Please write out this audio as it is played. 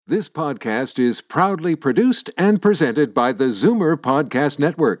This podcast is proudly produced and presented by the Zoomer Podcast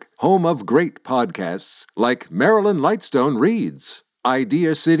Network, home of great podcasts like Marilyn Lightstone Reads,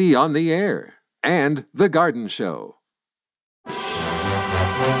 Idea City on the Air, and The Garden Show.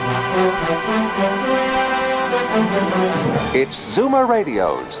 It's Zoomer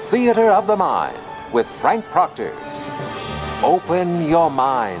Radio's Theater of the Mind with Frank Proctor. Open your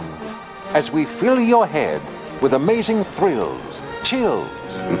mind as we fill your head with amazing thrills, chills,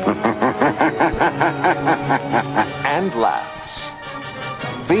 and laughs.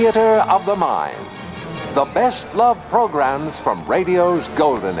 Theater of the Mind. The best love programs from radio's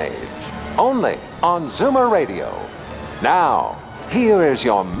golden age. Only on Zoomer Radio. Now, here is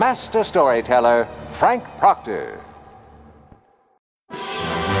your master storyteller, Frank Proctor.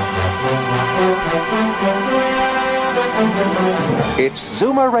 It's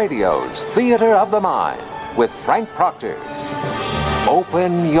Zoomer Radio's Theater of the Mind with Frank Proctor.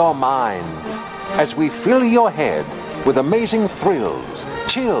 Open your mind as we fill your head with amazing thrills,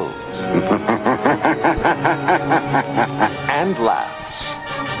 chills, and laughs.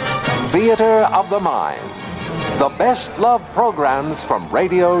 Theater of the Mind. The best love programs from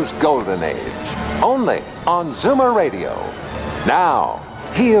radio's golden age. Only on Zoomer Radio. Now,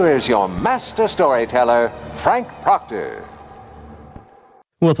 here is your master storyteller, Frank Proctor.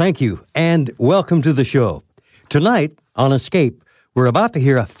 Well, thank you, and welcome to the show. Tonight, on Escape, we're about to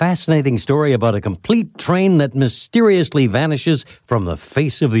hear a fascinating story about a complete train that mysteriously vanishes from the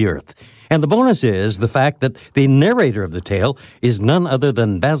face of the earth. And the bonus is the fact that the narrator of the tale is none other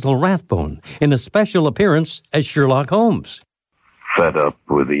than Basil Rathbone, in a special appearance as Sherlock Holmes. Fed up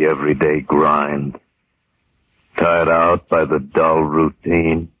with the everyday grind, tired out by the dull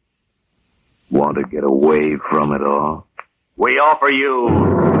routine, want to get away from it all? We offer you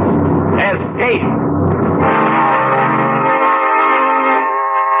Escape.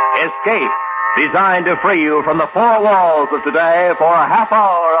 Escape, designed to free you from the four walls of today for a half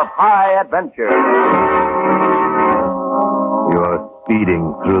hour of high adventure. You are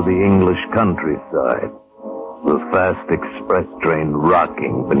speeding through the English countryside, the fast express train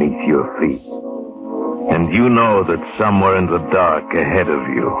rocking beneath your feet. And you know that somewhere in the dark ahead of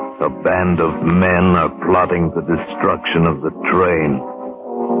you, a band of men are plotting the destruction of the train,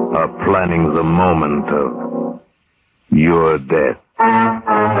 are planning the moment of your death.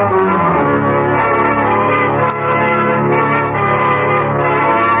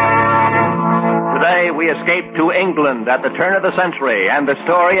 Today we escape to England at the turn of the century and the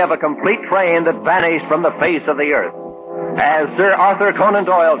story of a complete train that vanished from the face of the earth. As Sir Arthur Conan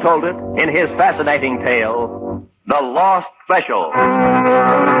Doyle told it in his fascinating tale, The Lost Special.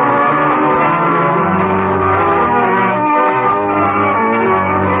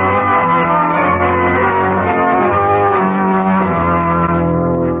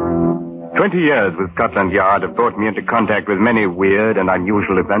 "20 years with Scotland Yard have brought me into contact with many weird and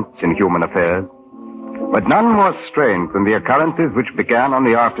unusual events in human affairs, but none more strange than the occurrences which began on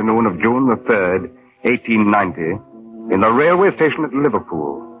the afternoon of June the 3rd, 1890, in the railway station at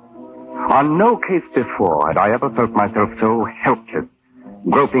Liverpool. On no case before had I ever felt myself so helpless,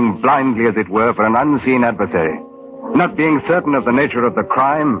 groping blindly, as it were, for an unseen adversary, not being certain of the nature of the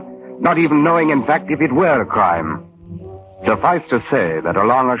crime, not even knowing, in fact, if it were a crime. Suffice to say that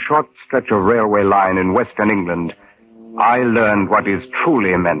along a short stretch of railway line in western England, I learned what is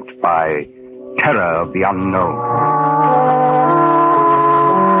truly meant by terror of the unknown.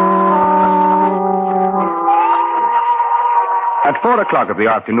 At 4 o'clock of the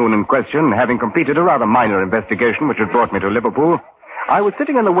afternoon in question, having completed a rather minor investigation which had brought me to Liverpool, I was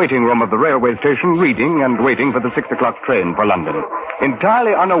sitting in the waiting room of the railway station reading and waiting for the 6 o'clock train for London,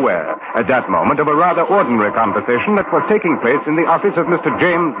 entirely unaware at that moment of a rather ordinary conversation that was taking place in the office of Mr.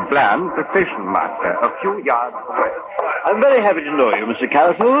 James Bland, the station master, a few yards away. I'm very happy to know you, Mr.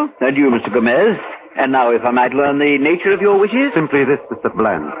 Carroll, and you, Mr. Gomez. And now, if I might learn the nature of your wishes? Simply this, Mr.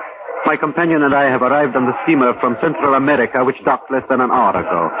 Bland. My companion and I have arrived on the steamer from Central America, which docked less than an hour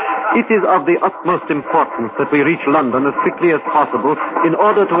ago. It is of the utmost importance that we reach London as quickly as possible in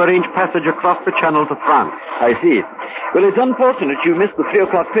order to arrange passage across the Channel to France. I see. Well, it's unfortunate you missed the 3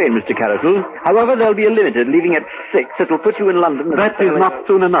 o'clock train, Mr. Carroll. However, there'll be a limited leaving at 6 that will put you in London. That is not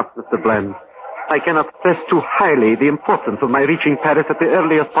soon enough, Mr. Bland. I cannot stress too highly the importance of my reaching Paris at the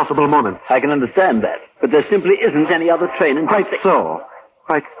earliest possible moment. I can understand that, but there simply isn't any other train in Quite so.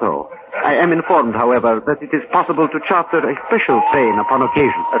 Quite so. I am informed, however, that it is possible to charter a special train upon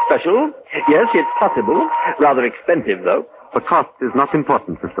occasion. A special? Yes, it's possible. Rather expensive, though. The cost is not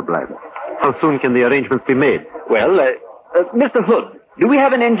important, Mr. Bland. How soon can the arrangements be made? Well, Mr. Hood, Do we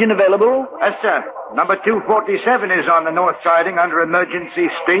have an engine available? Yes, sir. Number 247 is on the north siding under emergency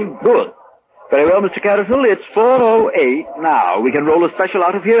steam. Good. Very well, Mr. Carroll. It's 4:08 now. We can roll a special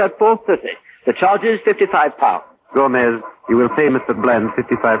out of here at 4:30. The charge is £55. Gomez, you will pay Mr. Bland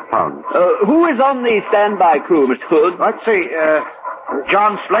 £55. Who is on the standby crew, Mr. Hood? Let's see.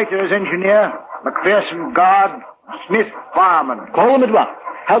 John Slater is engineer. McPherson guard. Smith fireman. Call them at once.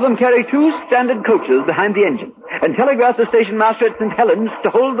 Have them carry 2 standard coaches behind the engine and telegraph the station master at St. Helens to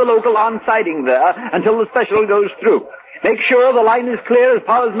hold the local on siding there until the special goes through. Make sure the line is clear as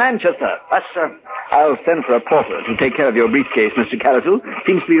far as Manchester. Yes, sir. I'll send for a porter to take care of your briefcase, Mr. Carroll.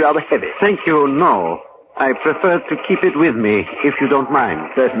 Seems to be rather heavy. Thank you, no. I prefer to keep it with me, if you don't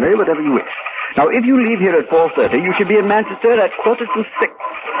mind. Certainly, whatever you wish. Now, if you leave here at 4:30, you should be in Manchester at 6:15.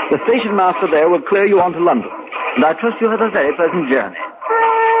 The station master there will clear you on to London. And I trust you'll have a very pleasant journey.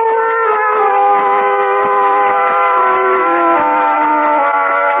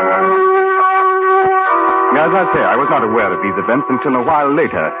 As I say, I was not aware of these events until a while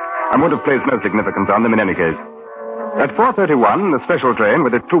later. I would have placed no significance on them in any case. At 4:31, the special train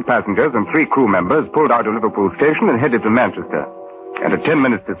with its 2 passengers and 3 crew members pulled out of Liverpool station and headed to Manchester. And at 10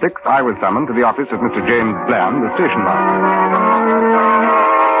 minutes to 6, I was summoned to the office of Mr. James Bland, the station master.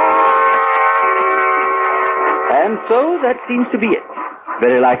 And so that seems to be it.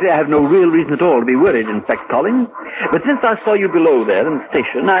 Very likely I have no real reason at all to be worried, Inspector Collins. But since I saw you below there in the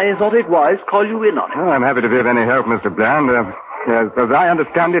station, I thought it wise to call you in on it. Well, I'm happy to be of any help, Mr. Bland. As I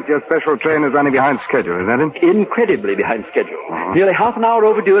understand it, your special train is running behind schedule, is that it? Incredibly behind schedule. Nearly half an hour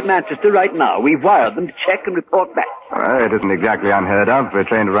overdue at Manchester right now. We've wired them to check and report back. It isn't exactly unheard of for a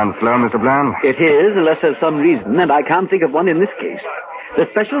train to run slow, Mr. Bland. It is, unless there's some reason, and I can't think of one in this case. The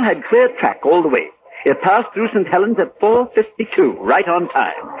special had clear track all the way. It passed through St. Helens at 4:52, right on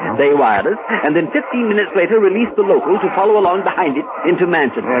time. They wired us, and then 15 minutes later released the local to follow along behind it into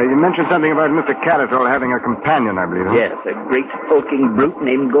Manchester. You mentioned something about Mr. Catterall having a companion, I believe. Huh? Yes, a great hulking brute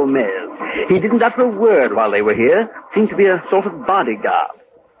named Gomez. He didn't utter a word while they were here. Seemed to be a sort of bodyguard.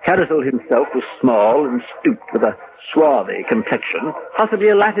 Catterall himself was small and stooped with a swarthy complexion, possibly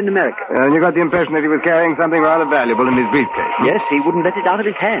a Latin American. You got the impression that he was carrying something rather valuable in his briefcase. Yes, he wouldn't let it out of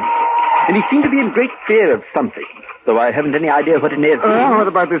his hand. And he seemed to be in great fear of something, though I haven't any idea what it is. What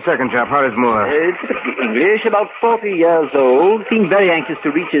about this second chap, Horace Moore? Typically English, about 40 years old, seemed very anxious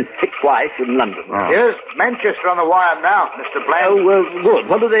to reach his sick wife in London. Here's Manchester on the wire now, Mr. Bland. Oh, good.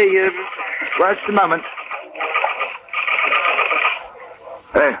 What do they... Well, just a moment.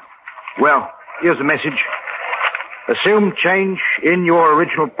 Well, here's the message. Assume change in your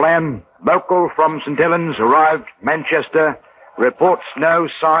original plan. Local from St. Helens arrived Manchester. Reports no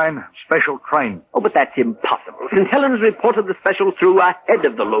sign. Special train. Oh, but that's impossible. St. Helens reported the special through ahead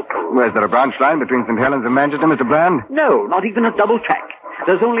of the local. Is there a branch line between St. Helens and Manchester, Mr. Bland? No, not even a double track.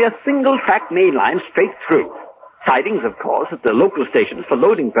 There's only a single track main line straight through. Sidings, of course, at the local stations for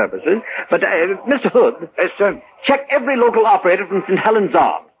loading purposes. But, Mr. Hood... Yes, sir? Check every local operator from St. Helens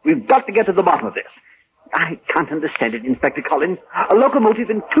on. We've got to get to the bottom of this. I can't understand it, Inspector Collins. A locomotive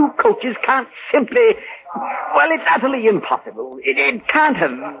and 2 coaches can't simply... Well, it's utterly impossible. It can't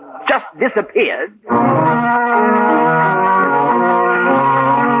have just disappeared.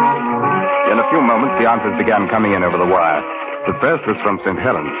 In a few moments, the answers began coming in over the wire. The first was from St.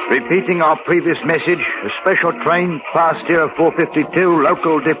 Helens. Repeating our previous message, a special train passed here at 4:52.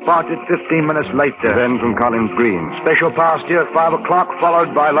 Local departed 15 minutes later. Then from Collins Green. Special passed here at 5 o'clock,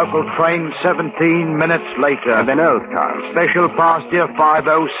 followed by local train 17 minutes later. And then Earlstown. Special passed here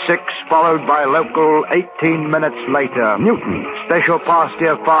 5:06, followed by local 18 minutes later. Newton. Special passed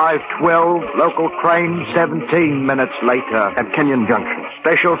here 5:12, local train 17 minutes later. At Kenyon Junction.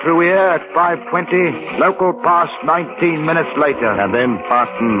 Special through here at 5:20, local passed 19 minutes later. And then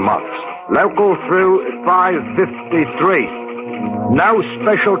Parson Moss. Local through at 5:53. No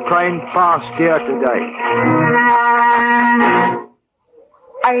special train passed here today.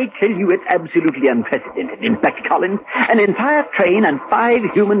 I tell you, it's absolutely unprecedented, Inspector Collins. An entire train and 5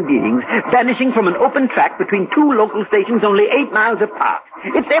 human beings vanishing from an open track between 2 local stations only 8 miles apart.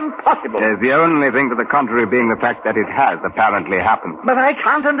 It's impossible. The only thing to the contrary being the fact that it has apparently happened. But I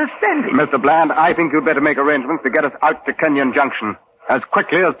can't understand it. Mr. Bland, I think you'd better make arrangements to get us out to Kenyon Junction as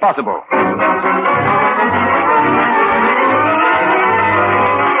quickly as possible.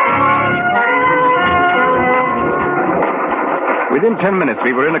 Within 10 minutes,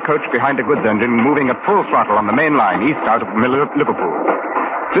 we were in a coach behind a goods engine moving at full throttle on the main line east out of Liverpool.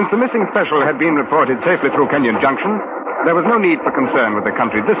 Since the missing special had been reported safely through Kenyon Junction, there was no need for concern with the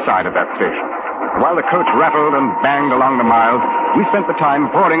country this side of that station. While the coach rattled and banged along the miles, we spent the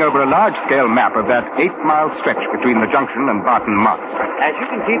time poring over a large-scale map of that 8-mile stretch between the junction and Barton Moss. As you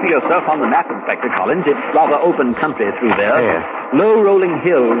can see for yourself on the map, Inspector Collins, it's rather open country through there. Yes. Low rolling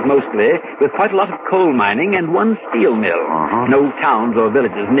hills, mostly, with quite a lot of coal mining and one steel mill. No towns or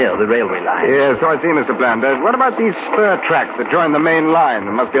villages near the railway line. Yes, so I see, Mr. Bland. What about these spur tracks that join the main line?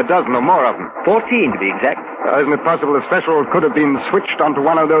 There must be a dozen or more of them. 14, to be exact. Isn't it possible the special could have been switched onto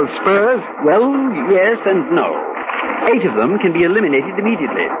one of those spurs? Well, yes and no. 8 of them can be eliminated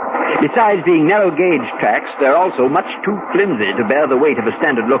immediately. Besides being narrow-gauge tracks, they're also much too flimsy to bear the weight of a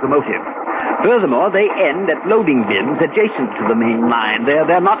standard locomotive. Furthermore, they end at loading bins adjacent to the main line.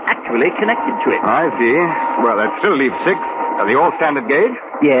 They're not actually connected to it. I see. Well, that still leaves 6. Are they all standard gauge?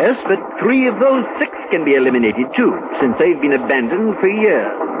 Yes, but 3 of those 6 can be eliminated, too, since they've been abandoned for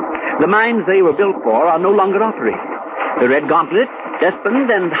years. The mines they were built for are no longer operating. The Red Gauntlet,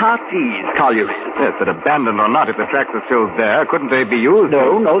 Despond, and Heartsease collieries. Yes, but abandoned or not, if the tracks are still there, couldn't they be used?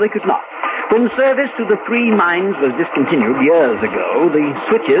 No, they could not. When service to the 3 mines was discontinued years ago, the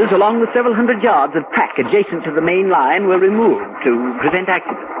switches, along with several hundred yards of track adjacent to the main line, were removed to prevent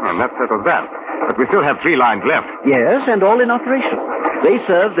accidents. And that settles that. But we still have 3 lines left. Yes, and all in operation. They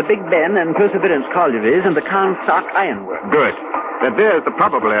serve the Big Ben and Perseverance collieries and the Carnstock Ironworks. Good. That there's the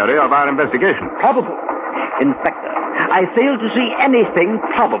probable area of our investigation. Probable. Inspector, I fail to see anything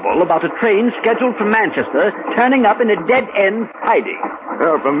probable about a train scheduled from Manchester turning up in a dead-end hiding.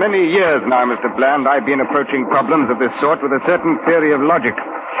 Well, for many years now, Mr. Bland, I've been approaching problems of this sort with a certain theory of logic.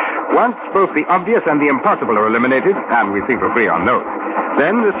 Once both the obvious and the impossible are eliminated, and we seem to agree on those,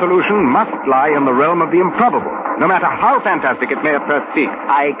 then the solution must lie in the realm of the improbable, no matter how fantastic it may at first seem.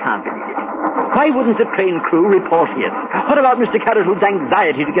 I can't believe it. Why wouldn't the train crew report here? What about Mr. Carriswood's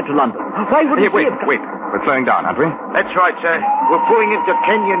anxiety to get to London? Why wouldn't Wait. We're slowing down, aren't we? That's right, sir. We're pulling into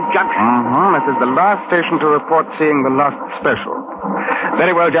Kenyon Junction. This is the last station to report seeing the Lost Special.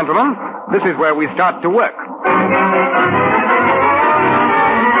 Very well, gentlemen. This is where we start to work.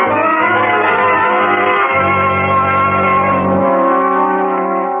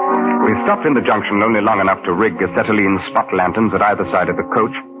 We stopped in the junction only long enough to rig acetylene spot lanterns at either side of the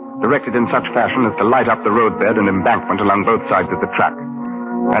coach, directed in such fashion as to light up the roadbed and embankment along both sides of the track.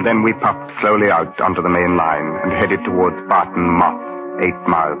 And then we puffed slowly out onto the main line and headed towards Barton Moss, 8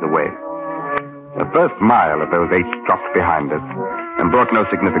 miles away. The first mile of those 8 dropped behind us and brought no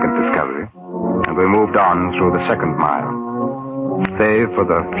significant discovery, and we moved on through the second mile. Save for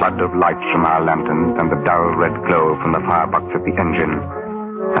the flood of lights from our lanterns and the dull red glow from the firebox of the engine,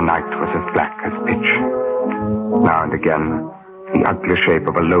 the night was as black as pitch. Now and again, the ugly shape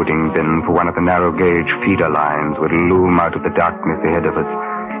of a loading bin for one of the narrow-gauge feeder lines would loom out of the darkness ahead of us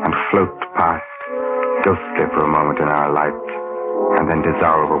and float past, ghostly for a moment in our light, and then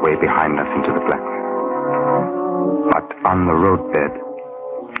dissolve away behind us into the blackness. But on the roadbed,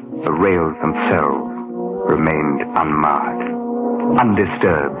 the rails themselves remained unmarred,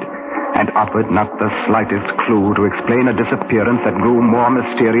 undisturbed, and offered not the slightest clue to explain a disappearance that grew more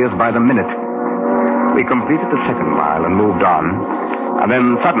mysterious by the minute. We completed the second mile and moved on, and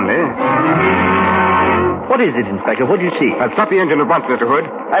then suddenly... What is it, Inspector? What do you see? Stop the engine at once, Mr. Hood.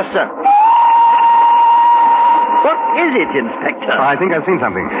 Yes, sir. What is it, Inspector? I think I've seen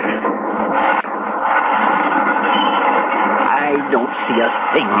something. I don't see a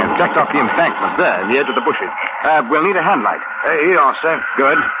thing. Just off the embankment there, in the edge of the bushes. We'll need a hand light. Here you are, sir.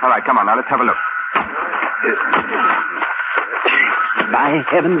 Good. All right, come on now, let's have a look. By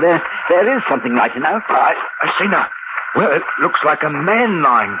heaven, there is something right enough. I see now. Well, it looks like a man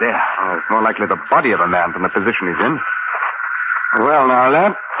lying there. Oh, it's more likely the body of a man from the position he's in. Well, now,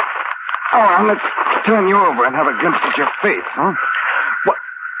 lad. Oh, let's turn you over and have a glimpse at your face, huh? What?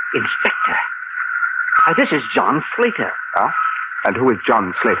 Inspector. This is John Slater. Huh? And who is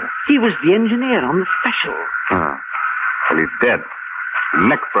John Slater? He was the engineer on the special. Well, he's dead.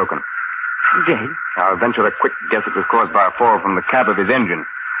 Neck broken. Dead? I'll venture a quick guess it was caused by a fall from the cab of his engine.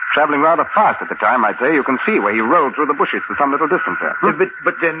 Traveling rather fast at the time, I'd say. You can see where he rolled through the bushes for some little distance there.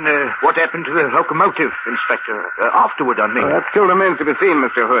 But then, what happened to the locomotive, Inspector? Afterward, I mean. That still remains to be seen,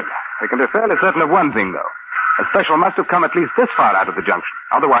 Mr. Hood. We can be fairly certain of one thing, though. A special must have come at least this far out of the junction.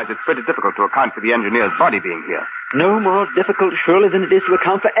 Otherwise, it's pretty difficult to account for the engineer's body being here. No more difficult, surely, than it is to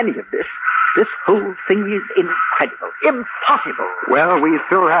account for any of this. This whole thing is incredible. Impossible. Well, we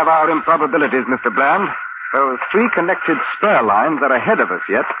still have our improbabilities, Mr. Bland. Those 3 connected spur lines are ahead of us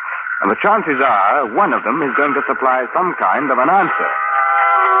yet, and the chances are one of them is going to supply some kind of an answer.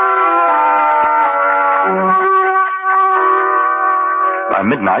 By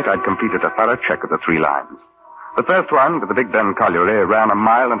midnight, I'd completed a thorough check of the 3 lines. The first one, with the Big Ben colliery, ran a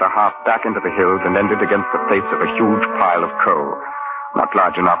mile and a half back into the hills and ended against the face of a huge pile of coal. Not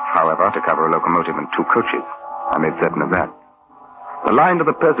large enough, however, to cover a locomotive and 2 coaches. I made certain of that. The line to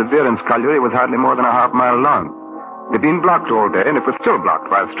the Perseverance colliery was hardly more than a half-mile long. It had been blocked all day, and it was still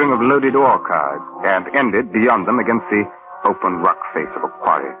blocked by a string of loaded ore cars, and ended beyond them against the open rock face of a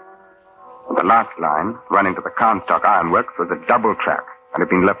quarry. The last line, running to the Carnstock Ironworks, was a double track, and had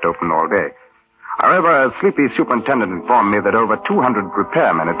been left open all day. However, a sleepy superintendent informed me that over 200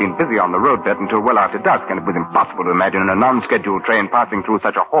 repairmen had been busy on the roadbed until well after dusk, and it was impossible to imagine a non-scheduled train passing through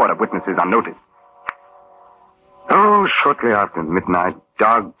such a horde of witnesses unnoticed. Oh, shortly after midnight,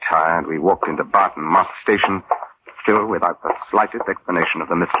 dog-tired, we walked into Barton Moss Station, still without the slightest explanation of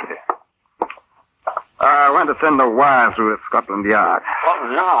the mystery. I want to send a wire through at Scotland Yard.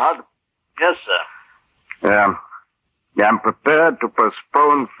 Scotland Yard? Yes, sir. Yeah, I'm prepared to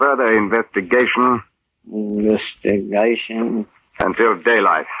postpone further investigation. Investigation? Until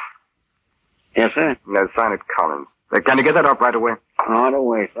daylight. Yes, sir. No, sign it, Collins. Can you get that up right away? Right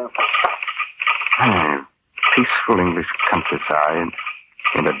away, sir. Peaceful English countryside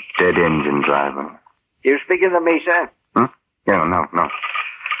and a dead engine driver. You speaking to me, sir? Yeah, no.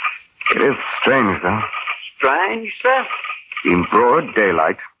 It is strange, though. Strange, sir? In broad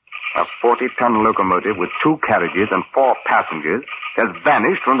daylight, a 40-ton locomotive with 2 carriages and 4 passengers has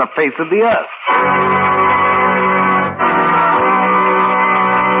vanished from the face of the earth.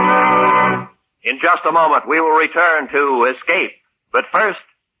 In just a moment, we will return to Escape. But first,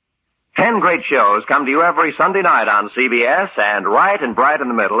 10 great shows come to you every Sunday night on CBS, and right and bright in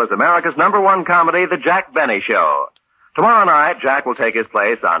the middle is America's #1 comedy, The Jack Benny Show. Tomorrow night, Jack will take his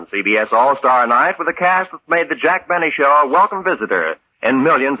place on CBS All-Star Night with a cast that's made The Jack Benny Show a welcome visitor in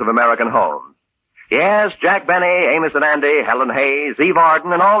millions of American homes. Yes, Jack Benny, Amos and Andy, Helen Hayes, Eve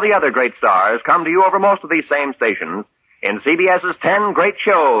Arden, and all the other great stars come to you over most of these same stations in CBS's 10 great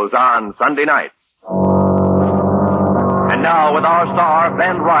shows on Sunday nights. And now, with our star,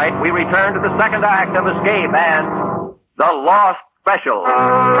 Ben Wright, we return to the second act of Escape and The Lost Special.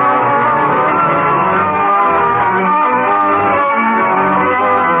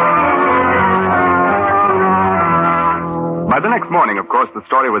 By the next morning, of course, the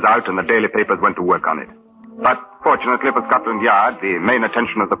story was out and the daily papers went to work on it. But fortunately for Scotland Yard, the main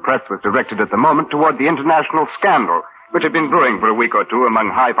attention of the press was directed at the moment toward the international scandal, which had been brewing for a week or two among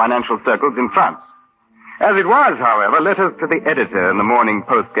high financial circles in France. As it was, however, letters to the editor in the Morning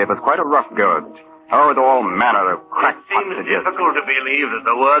Post gave us quite a rough go of it. Oh, with all manner of crackpot suggestions. It seems difficult to believe that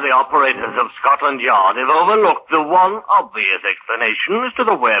the worthy operators of Scotland Yard have overlooked the one obvious explanation as to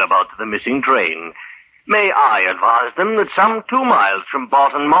the whereabouts of the missing train. May I advise them that some 2 miles from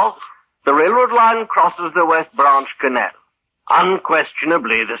Barton Moss, the railroad line crosses the West Branch Canal.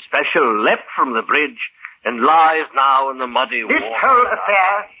 Unquestionably, the special leapt from the bridge and lies now in the muddy water. This whole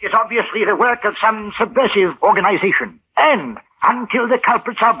affair is obviously the work of some subversive organization. And until the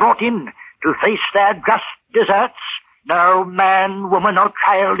culprits are brought in to face their just deserts, no man, woman, or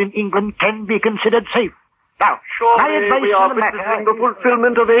child in England can be considered safe. Now, my Surely advice we in are the matter witnessing the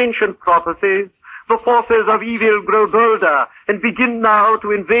fulfillment of ancient prophecies. The forces of evil grow bolder and begin now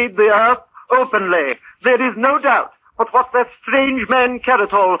to invade the earth openly. There is no doubt but what that strange man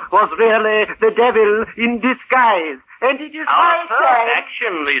Caratol was really the devil in disguise. And it is Our first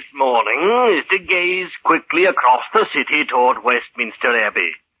action this morning is to gaze quickly across the city toward Westminster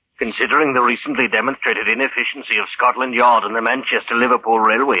Abbey. Considering the recently demonstrated inefficiency of Scotland Yard and the Manchester-Liverpool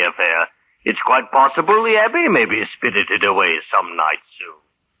railway affair, it's quite possible the Abbey may be spirited away some night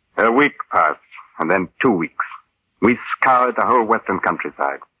soon. A week passed, and then 2 weeks. We scoured the whole western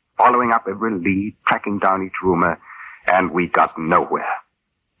countryside, following up every lead, tracking down each rumor, and we got nowhere.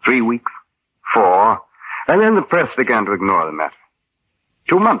 3 weeks, 4, and then the press began to ignore the matter.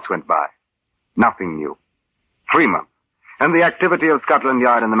 2 months went by. Nothing new. 3 months, and the activity of Scotland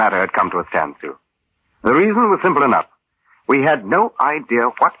Yard in the matter had come to a standstill. The reason was simple enough. We had no idea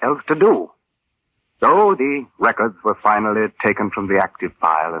what else to do. So the records were finally taken from the active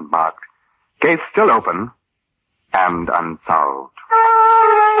file and marked, case still open and unsolved.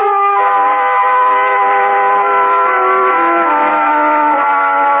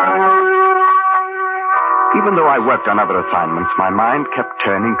 Even though I worked on other assignments, my mind kept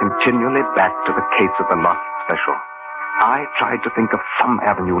turning continually back to the case of the Lost Special. I tried to think of some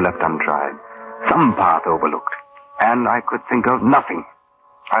avenue left untried, some path overlooked, and I could think of nothing.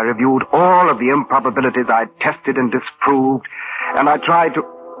 I reviewed all of the improbabilities I'd tested and disproved, and I tried to...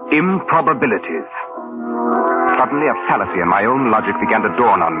 improbabilities. Suddenly a fallacy in my own logic began to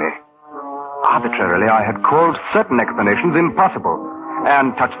dawn on me. Arbitrarily, I had called certain explanations impossible,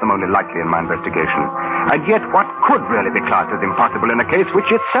 and touched them only lightly in my investigation. And yet, what could really be classed as impossible in a case which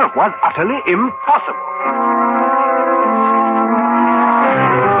itself was utterly impossible?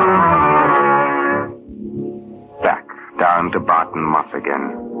 Back down to Barton Moss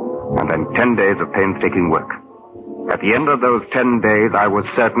again. And then 10 days of painstaking work. At the end of those 10 days, I was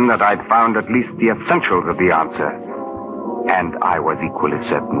certain that I'd found at least the essentials of the answer. And I was equally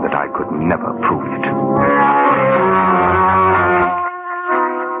certain that I could never prove it.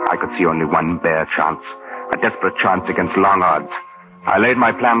 I could see only one bare chance, a desperate chance against long odds. I laid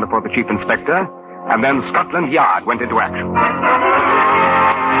my plan before the chief inspector, and then Scotland Yard went into action.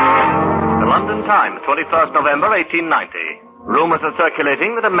 The London Times, 21st November, 1890. Rumors are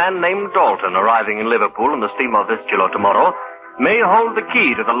circulating that a man named Dalton, arriving in Liverpool on the steamer Vistula tomorrow, may hold the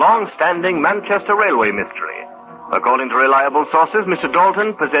key to the long-standing Manchester Railway mystery. According to reliable sources, Mr.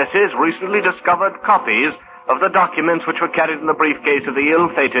 Dalton possesses recently discovered copies of the documents which were carried in the briefcase of the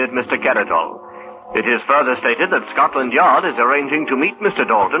ill-fated Mr. Carratol. It is further stated that Scotland Yard is arranging to meet Mr.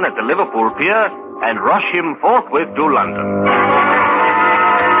 Dalton at the Liverpool pier and rush him forthwith to London.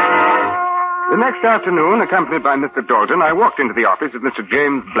 The next afternoon, accompanied by Mr. Dalton, I walked into the office of Mr.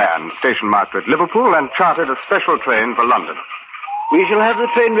 James Bland, station master at Liverpool, and chartered a special train for London. We shall have the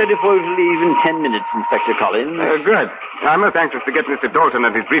train ready for you to leave in 10 minutes, Inspector Collins. Good. I'm most anxious to get Mr. Dalton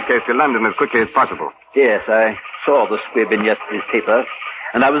and his briefcase to London as quickly as possible. Yes, I saw the squib in yesterday's paper,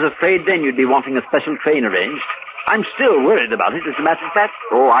 and I was afraid then you'd be wanting a special train arranged. I'm still worried about it, as a matter of fact.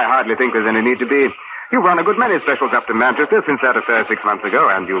 Oh, I hardly think there's any need to be. You've run a good many specials up to Manchester since that affair 6 months ago,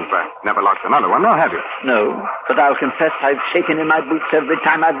 and you've never lost another one, now have you? No, but I'll confess I've shaken in my boots every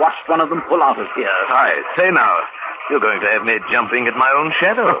time I've watched one of them pull out of here. I say now, you're going to have me jumping at my own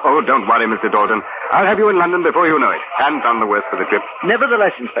shadow. Oh, don't worry, Mr. Dalton. I'll have you in London before you know it, and none the worse for the trip.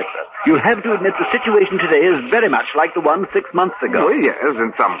 Nevertheless, Inspector, you'll have to admit the situation today is very much like the one 6 months ago. Oh, yes,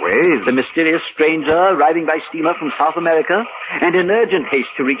 in some ways. The mysterious stranger arriving by steamer from South America, and in urgent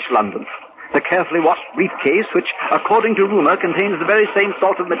haste to reach London. The carefully watched briefcase, which, according to rumor, contains the very same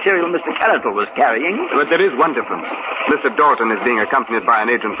sort of material Mr. Carratol was carrying. But there is one difference. Mr. Dalton is being accompanied by an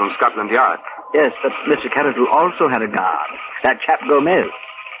agent from Scotland Yard. Yes, but Mr. Carratol also had a guard, that chap Gomez.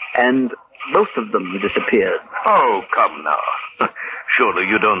 And both of them disappeared. Oh, come now. Surely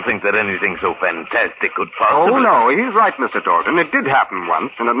you don't think that anything so fantastic could possibly... Oh, no, he's right, Mr. Dalton. It did happen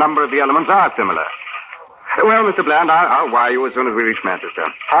once, and a number of the elements are similar. Well, Mr. Bland, I'll wire you as soon as we reach Manchester.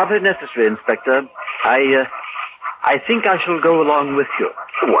 Hardly necessary, Inspector. I think I shall go along with you.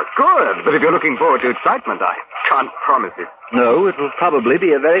 What good? But if you're looking forward to excitement, I can't promise it. No, it will probably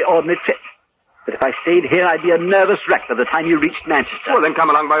be a very ordinary trip. But if I stayed here, I'd be a nervous wreck by the time you reached Manchester. Well, then come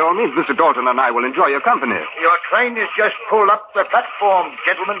along by all means. Mr. Dalton and I will enjoy your company. Your train is just pulled up the platform,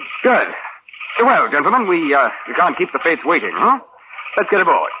 gentlemen. Good. Well, gentlemen, we can't keep the fates waiting, huh? Let's get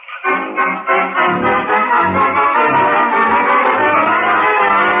aboard.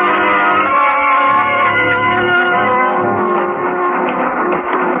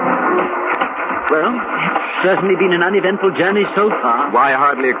 Well, it's certainly been an uneventful journey so far. Why, I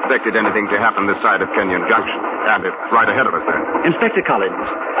hardly expected anything to happen this side of Kenyon Junction. And it's right ahead of us there. Inspector Collins,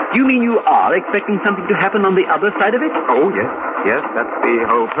 you mean you are expecting something to happen on the other side of it? Oh, yes. Yes, that's the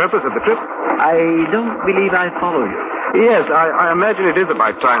whole purpose of the trip. I don't believe I follow you. Yes, I imagine it is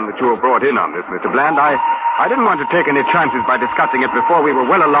about time that you were brought in on this, Mr. Bland. I didn't want to take any chances by discussing it before we were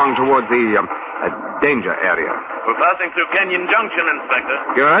well along towards the danger area. We're passing through Kenyon Junction, Inspector.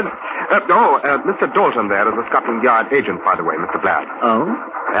 Good. Mr. Dalton there is a Scotland Yard agent, by the way, Mr. Bland. Oh?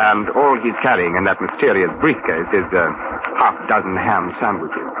 And all he's carrying in that mysterious briefcase is half dozen ham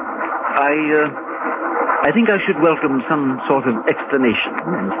sandwiches. I think I should welcome some sort of explanation,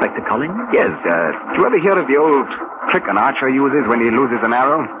 Inspector Collins. Yes, did you ever hear of the old trick an archer uses when he loses an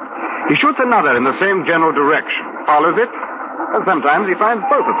arrow? He shoots another in the same general direction, follows it, and sometimes he finds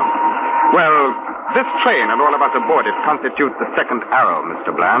both of them. Well, this train and all of us aboard it constitute the second arrow, Mr.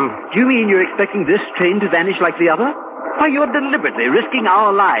 Bland. Do you mean you're expecting this train to vanish like the other? Why, you're deliberately risking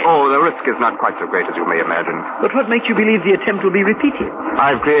our lives. Oh, the risk is not quite so great as you may imagine. But what makes you believe the attempt will be repeated?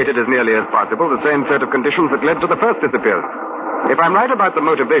 I've created as nearly as possible the same set of conditions that led to the first disappearance. If I'm right about the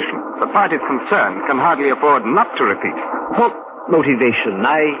motivation, the parties concerned can hardly afford not to repeat. What motivation?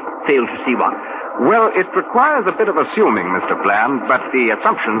 I fail to see one. Well, it requires a bit of assuming, Mr. Bland, but the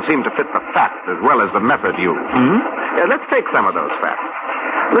assumptions seem to fit the facts as well as the method used. Let's take some of those facts.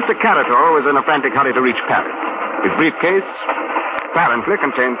 Mr. Carratol was in a frantic hurry to reach Paris. His briefcase apparently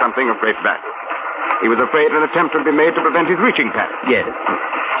contained something of great value. He was afraid an attempt would be made to prevent his reaching Paris. Yes.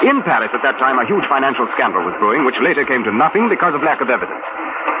 In Paris at that time, a huge financial scandal was brewing, which later came to nothing because of lack of evidence.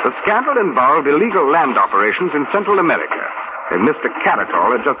 The scandal involved illegal land operations in Central America, and Mr.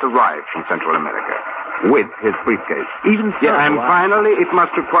 Carratol had just arrived from Central America. with his briefcase. Even so, And finally, it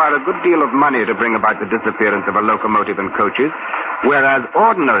must require a good deal of money to bring about the disappearance of a locomotive and coaches, whereas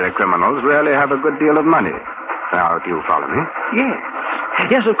ordinary criminals rarely have a good deal of money. Now, do you follow me? Yes.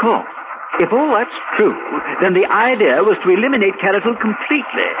 Yes, of course. If all that's true, then the idea was to eliminate Carroll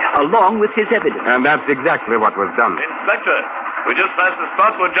completely, along with his evidence. And that's exactly what was done. Inspector, we just passed the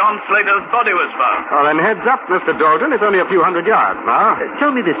spot where John Slater's body was found. Well, then heads up, Mr. Dalton. It's only a few hundred yards now.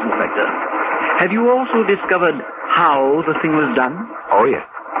 Tell me this, Inspector. Have you also discovered how the thing was done? Oh, yes.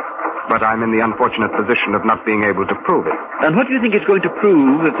 But I'm in the unfortunate position of not being able to prove it. And what do you think it's going to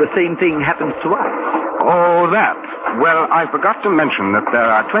prove if the same thing happens to us? Oh, that. Well, I forgot to mention that there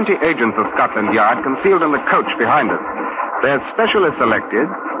are 20 agents of Scotland Yard concealed in the coach behind us. They're specially selected,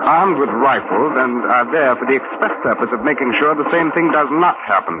 armed with rifles, and are there for the express purpose of making sure the same thing does not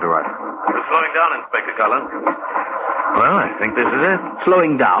happen to us. We're slowing down, Inspector Cullen. Well, I think this is it.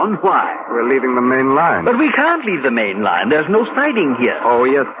 Slowing down? Why? We're leaving the main line. But we can't leave the main line. There's no siding here. Oh,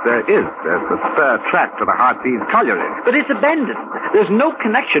 yes, there is. There's the spare track to the Heartsease Colliery. But it's abandoned. There's no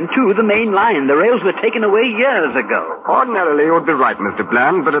connection to the main line. The rails were taken away years ago. Ordinarily, you would be right, Mr.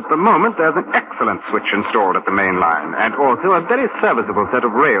 Bland, but at the moment there's an excellent switch installed at the main line, and also a very serviceable set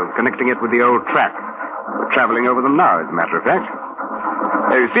of rails connecting it with the old track. We're traveling over them now, as a matter of fact.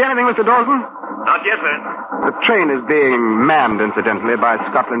 You see anything, Mr. Dalton? Not yet, sir. The train is being manned, incidentally, by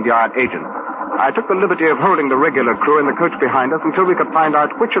Scotland Yard agents. I took the liberty of holding the regular crew in the coach behind us until we could find out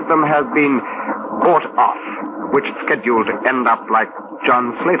which of them has been bought off, which is scheduled to end up like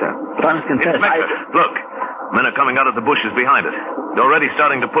John Slater. But I must confess, Inspector, look. Men are coming out of the bushes behind us. They're already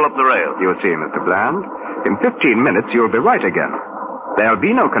starting to pull up the rail. You see, Mr. Bland, in 15 minutes you'll be right again. There'll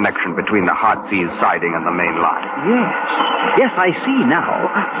be no connection between the Heartsease siding and the main line. Yes, I see now.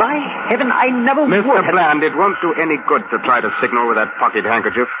 By heaven, I never would Mr. have... Bland, it won't do any good to try to signal with that pocket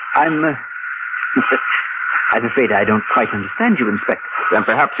handkerchief. I'm afraid I don't quite understand you, Inspector. Then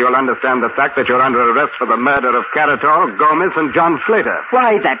perhaps you'll understand the fact that you're under arrest for the murder of Caratol, Gomez, and John Slater.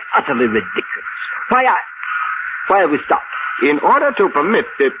 Why, that's utterly ridiculous. Why have we stopped? In order to permit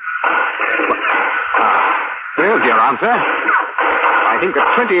it... There's your answer. I think that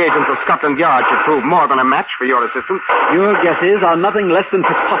 20 agents of Scotland Yard should prove more than a match for your assistance. Your guesses are nothing less than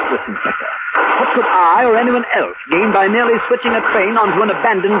preposterous, Inspector. What could I or anyone else gain by merely switching a train onto an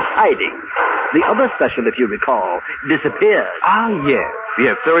abandoned siding? The other special, if you recall, disappeared. Ah, yes.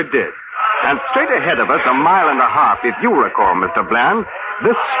 Yes, so it did. And straight ahead of us, a mile and a half, if you recall, Mr. Bland,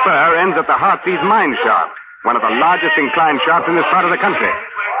 this spur ends at the Heartsease mine shaft, one of the largest inclined shafts in this part of the country.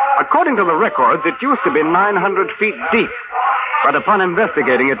 According to the records, it used to be 900 feet deep. But upon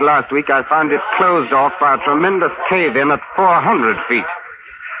investigating it last week, I found it closed off by a tremendous cave-in at 400 feet.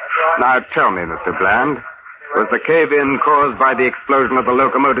 Now tell me, Mr. Bland, was the cave-in caused by the explosion of the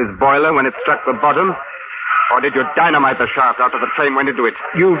locomotive's boiler when it struck the bottom? Or did you dynamite the shaft after the train went into it?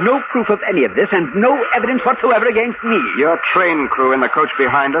 You've no proof of any of this and no evidence whatsoever against me. Your train crew in the coach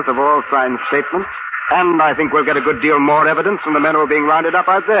behind us have all signed statements. And I think we'll get a good deal more evidence from the men who are being rounded up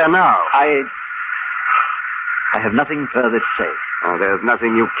out there now. I have nothing further to say. There's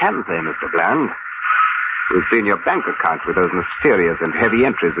nothing you can say, Mr. Bland. We've seen your bank account with those mysterious and heavy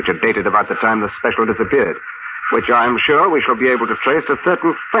entries which are dated about the time the special disappeared, which I'm sure we shall be able to trace to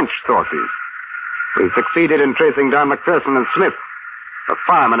certain French sources. We've succeeded in tracing down McPherson and Smith, the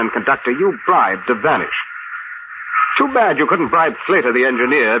fireman and conductor you bribed to vanish. Too bad you couldn't bribe Slater, the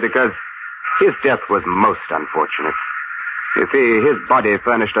engineer, because his death was most unfortunate. You see, his body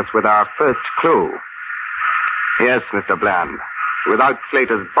furnished us with our first clue. Yes, Mr. Bland. Without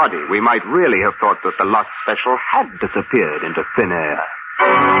Slater's body, we might really have thought that the lost special had disappeared into thin air.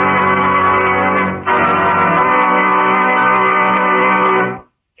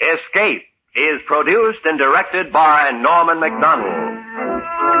 Escape is produced and directed by Norman McDonald.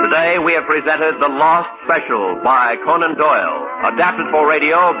 Today we have presented The Lost Special by Conan Doyle, adapted for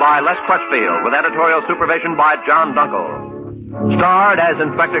radio by Les Crutchfield, with editorial supervision by John Dunkel. Starred as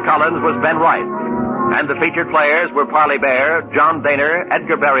Inspector Collins was Ben Wright, and the featured players were Parley Bear, John Daner,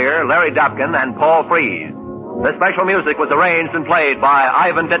 Edgar Barrier, Larry Dobkin, and Paul Frees. The special music was arranged and played by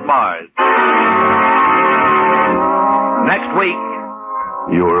Ivan Ditmars. Next week,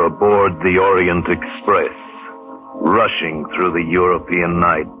 You're aboard the Orient Express, rushing through the European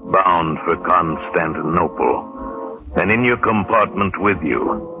night, bound for Constantinople. And in your compartment with you,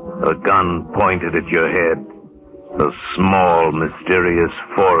 a gun pointed at your head, a small, mysterious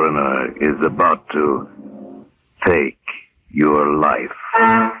foreigner is about to take your life.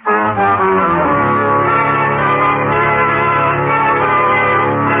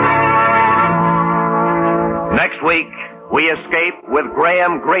 next week, we escape with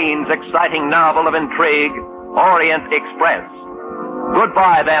Graham Greene's exciting novel of intrigue, Orient Express.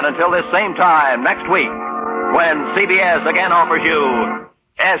 Goodbye, then, until this same time next week, when CBS again offers you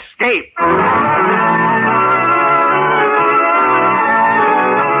Escape.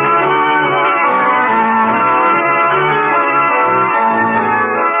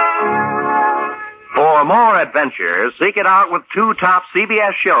 For more adventures, seek it out with two top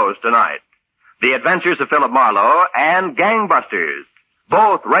CBS shows tonight. The Adventures of Philip Marlowe and Gangbusters,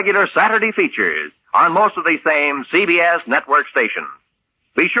 both regular Saturday features on most of the same CBS network stations.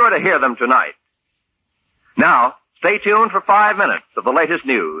 Be sure to hear them tonight. Now, stay tuned for 5 minutes of the latest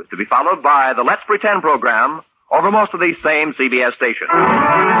news, to be followed by the Let's Pretend program over most of these same CBS stations.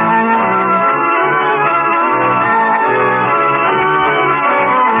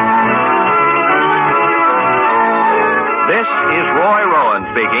 This is Roy Rowan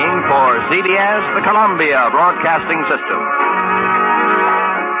speaking for CBS, the Columbia Broadcasting System.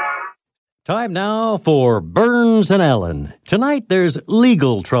 Time now for Burns and Allen. Tonight there's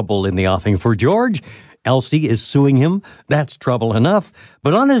legal trouble in the offing for George. Elsie is suing him. That's trouble enough.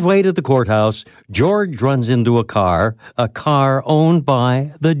 But on his way to the courthouse, George runs into a car owned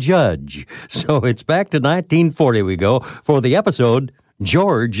by the judge. So it's back to 1940 we go for the episode,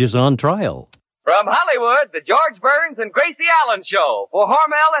 George is on Trial. From Hollywood, the George Burns and Gracie Allen Show for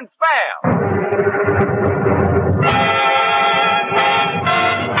Hormel and Spam.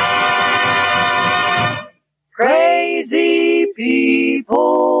 Crazy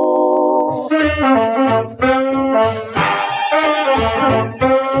people.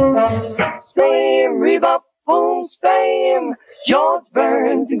 Spam, rebop, boom, spam. George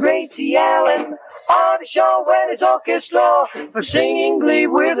Burns and Gracie Allen on the show where there's orchestra for singing glee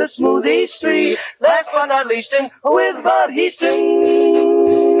with a smoothie street. Last but not least, with Bud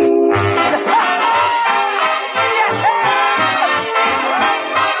Heaston.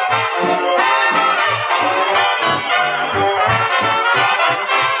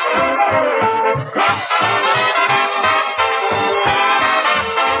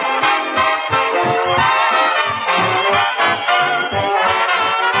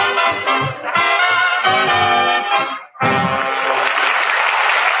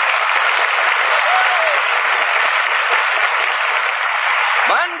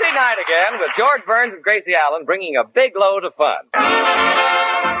 Monday night again with George Burns and Gracie Allen bringing a big load of fun.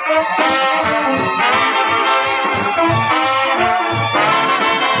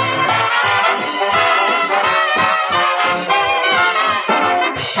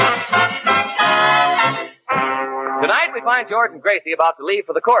 Tonight we find George and Gracie about to leave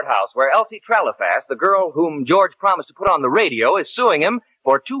for the courthouse where Elsie Tralafast, the girl whom George promised to put on the radio, is suing him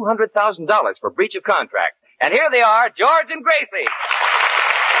for $200,000 for breach of contract. And here they are, George and Gracie.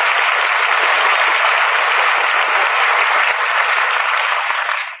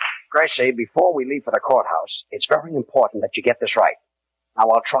 Gracie, before we leave for the courthouse, it's very important that you get this right. Now,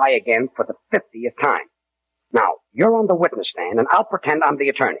 I'll try again for the 50th time. Now, you're on the witness stand, and I'll pretend I'm the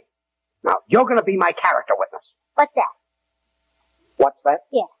attorney. Now, you're going to be my character witness. What's that? What's that?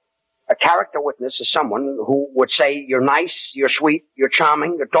 Yeah. A character witness is someone who would say you're nice, you're sweet, you're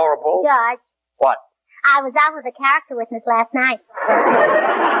charming, adorable. George. What? I was out with a character witness last night.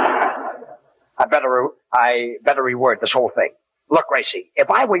 I better reword this whole thing. Look, Gracie,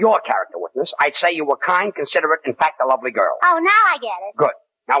 if I were your character witness, I'd say you were kind, considerate, in fact, a lovely girl. Oh, now I get it. Good.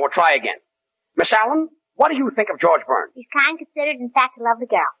 Now we'll try again. Miss Allen, what do you think of George Burns? He's kind, considerate, in fact, a lovely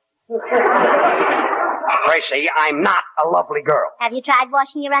girl. Gracie, I'm not a lovely girl. Have you tried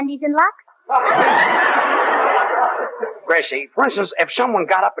washing your undies in Lux? Gracie, for instance, if someone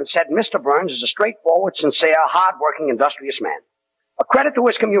got up and said Mr. Burns is a straightforward, sincere, hard-working, industrious man, a credit to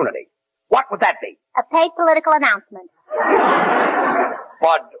his community, what would that be? A paid political announcement.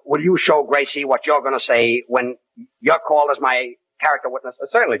 Bud, will you show Gracie what you're going to say when you're called as my character witness?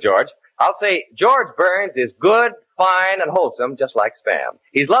 Certainly, George. I'll say George Burns is good, fine, and wholesome, just like Spam.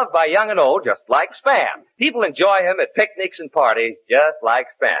 He's loved by young and old, just like Spam. People enjoy him at picnics and parties, just like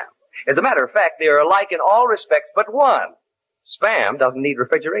Spam. As a matter of fact, they are alike in all respects but one. Spam doesn't need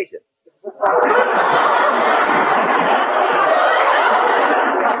refrigeration.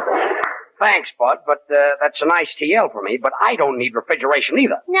 Thanks, Bud, but that's a nice TL for me, but I don't need refrigeration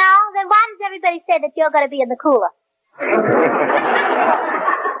either. No? Then why does everybody say that you're going to be in the cooler?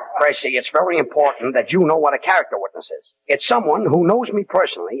 Gracie, it's very important that you know what a character witness is. It's someone who knows me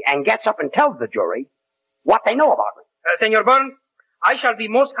personally and gets up and tells the jury what they know about me. Senor Burns, I shall be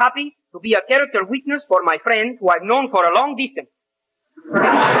most happy to be a character witness for my friend who I've known for a long distance.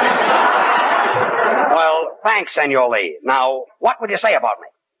 Well, thanks, Senor Lee. Now, what would you say about me?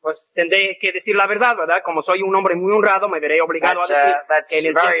 Pues tendré que decir la verdad, ¿verdad? Como soy un hombre muy honrado, me veré obligado a decir That's que en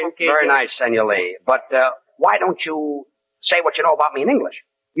el very, tiempo que... very nice, Senor Lee. But why don't you say what you know about me in English?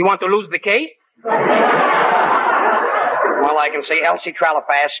 You want to lose the case? Well, I can see Elsie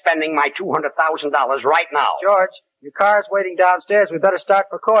Tralifass spending my $200,000 right now. George, your car's waiting downstairs. We better start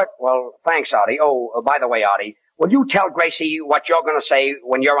for court. Well, thanks, Artie. Oh, by the way, Artie, will you tell Gracie what you're going to say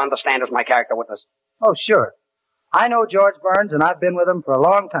when you're on the stand as my character witness? Oh, sure. I know George Burns, and I've been with him for a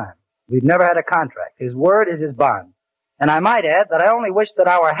long time. We've never had a contract. His word is his bond. And I might add that I only wish that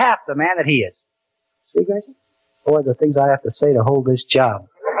I were half the man that he is. See, Gracie? Boy, the things I have to say to hold this job.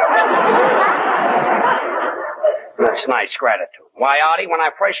 That's nice gratitude. Why, Artie, when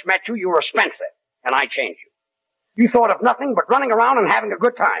I first met you, you were a spendthrift, and I changed you. You thought of nothing but running around and having a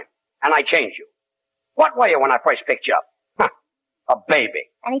good time, and I changed you. What were you when I first picked you up? Huh, a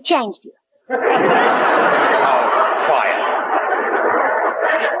baby. And he changed you. Oh, quiet.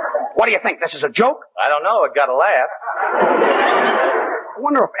 What do you think, this is a joke? I don't know. It got a laugh. I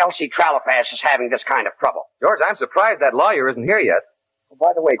wonder if Elsie Tralifass is having this kind of trouble. George, I'm surprised that lawyer isn't here yet. Oh,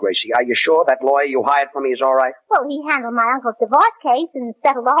 by the way, Gracie, are you sure that lawyer you hired for me is all right? Well, he handled my uncle's divorce case and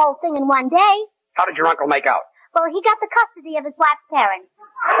settled the whole thing in one day. How did your uncle make out? Well, he got the custody of his wife's parents.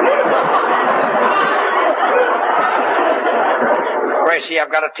 Gracie,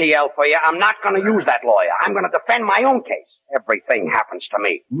 I've got a TL for you. I'm not going to use that lawyer. I'm going to defend my own case. Everything happens to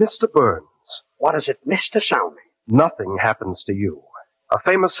me. Mr. Burns. What is it, Mr. Soundman? Nothing happens to you. A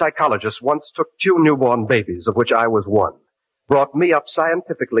famous psychologist once took 2 newborn babies, of which I was one, brought me up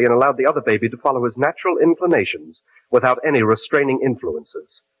scientifically, and allowed the other baby to follow his natural inclinations without any restraining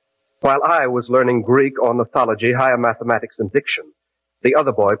influences. While I was learning Greek, ornithology, higher mathematics, and diction, the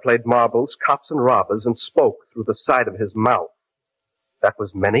other boy played marbles, cops, and robbers, and spoke through the side of his mouth. That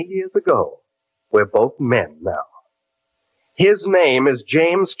was many years ago. We're both men now. His name is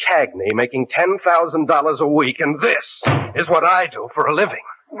James Cagney, making $10,000 a week, and this is what I do for a living.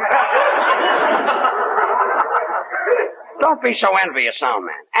 Don't be so envious,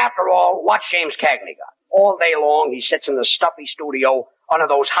 Soundman. After all, what's James Cagney got? All day long, he sits in the stuffy studio under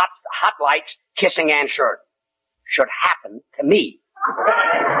those hot lights, kissing Ann Sheridan. Should happen to me.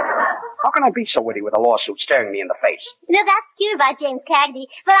 How can I be so witty with a lawsuit staring me in the face? You know, that's cute about James Cagney,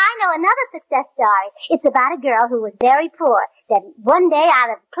 but I know another success story. It's about a girl who was very poor. Then one day,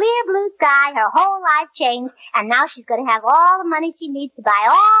 out of clear blue sky, her whole life changed, and now she's going to have all the money she needs to buy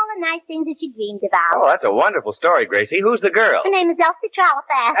all the nice things that she dreamed about. Oh, that's a wonderful story, Gracie. Who's the girl? Her name is Elsie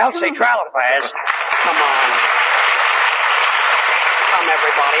Tralifass. Elsie Tralifass? Come on. Come,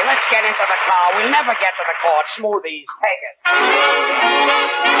 everybody. Let's get into the car. We'll never get to the court. Smoothies. Take it.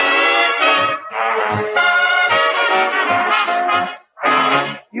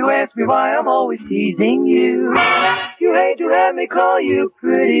 You ask me why I'm always teasing you. You hate to have me call you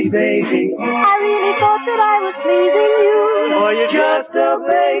pretty baby. I really thought that I was pleasing you. Boy, you're just a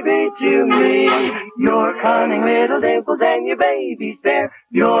baby to me. Your cunning little dimples and your baby stare.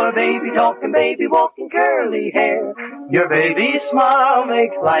 Your baby talking, baby walking, curly hair. Your baby smile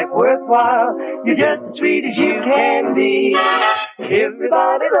makes life worthwhile. You're just as sweet as you can be.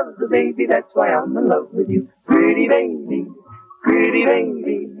 Everybody loves a baby, that's why I'm in love with you. Pretty baby, pretty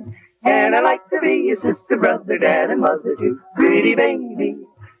baby. And I like to be your sister, brother, dad, and mother too. Pretty baby,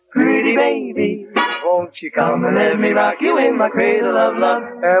 pretty baby. Won't you come and let me rock you in my cradle of love?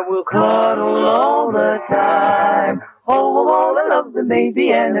 And we'll cuddle all the time. Oh, I wanna love the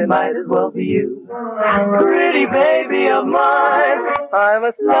baby, and it might as well be you. Pretty baby of mine, I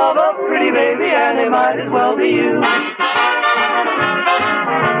must love a pretty baby, and it might as well be you.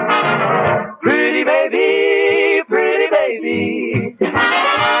 Pretty baby, pretty baby.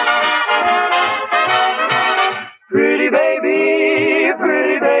 Pretty baby,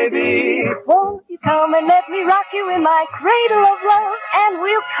 pretty baby. Won't you come and let me rock you in my cradle of love, and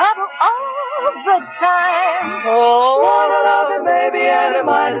we'll cuddle all the time. Oh, what a loving baby, and it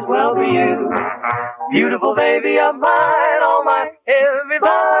might as well be you. Beautiful baby of mine, oh my,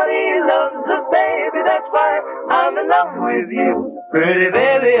 everybody loves a baby, that's why I'm in love with you. Pretty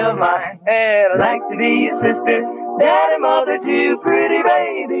baby of mine, and I'd like to be your sister, dad and mother too. Pretty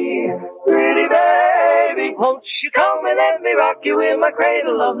baby, pretty baby. Won't you come and let me rock you in my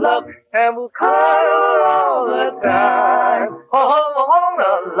cradle of love, and we'll cuddle all the time. Oh, I want a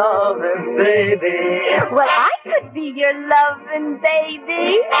loving baby. Well, I could be your loving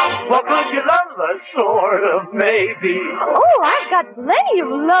baby. Well, could you love us, sort of, maybe? Oh, I've got plenty of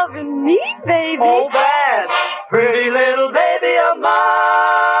love in me, baby. Oh, bad, pretty little baby of mine.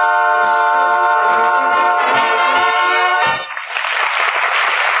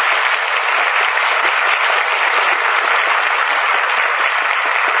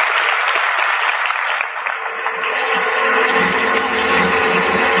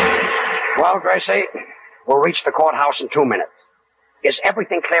 Gracie. We'll reach the courthouse in 2 minutes. Is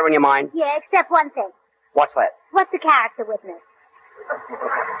everything clear in your mind? Yeah, except one thing. What's that? What's the character witness?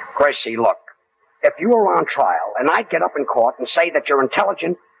 Gracie, look. If you were on trial and I'd get up in court and say that you're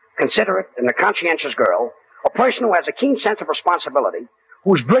intelligent, considerate, and a conscientious girl, a person who has a keen sense of responsibility,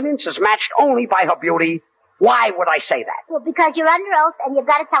 whose brilliance is matched only by her beauty, why would I say that? Well, because you're under oath and you've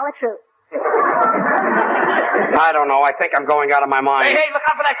got to tell the truth. I don't know. I think I'm going out of my mind. Hey, look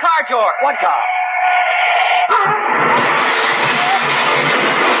out for that car, George. What car?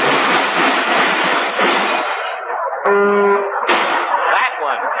 That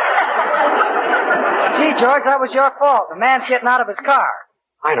one. Gee, George, that was your fault. The man's getting out of his car.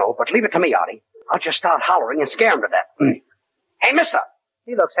 I know, but leave it to me, Artie. I'll just start hollering and scare him to death. Hey, mister.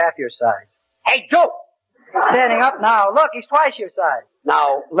 He looks half your size. Hey, Joe. He's standing up now. Look, he's twice your size.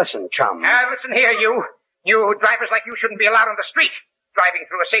 Now, listen, chum. Listen here, you. You drivers like you shouldn't be allowed on the street, driving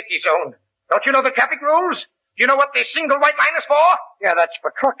through a safety zone. Don't you know the traffic rules? Do you know what the single white line is for? Yeah, that's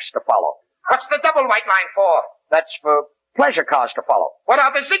for trucks to follow. What's the double white line for? That's for pleasure cars to follow. What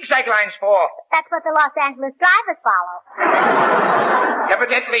are the zigzag lines for? That's what the Los Angeles drivers follow.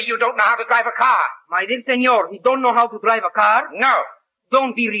 Evidently, you don't know how to drive a car. My dear senor, he don't know how to drive a car? No.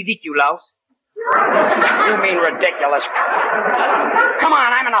 Don't be ridiculous. You mean ridiculous. Come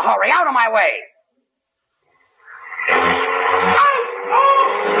on, I'm in a hurry. Out of my way.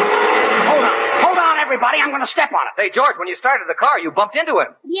 Hold on, everybody. I'm going to step on it. Say, George, when you started the car, you bumped into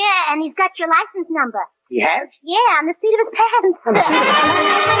him. Yeah, and he's got your license number. He has? Yeah, on the seat of his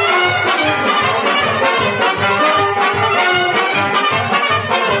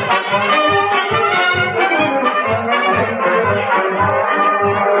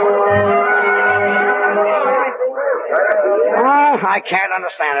Oh, I can't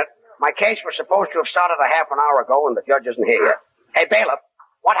understand it. My case was supposed to have started a half an hour ago, and the judge isn't here yet. Hey, bailiff,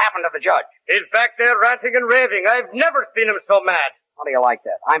 what happened to the judge? He's back there ranting and raving. I've never seen him so mad. How do you like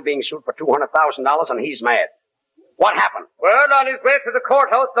that? I'm being sued for $200,000, and he's mad. What happened? Well, on his way to the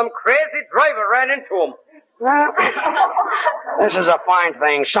courthouse, some crazy driver ran into him. This is a fine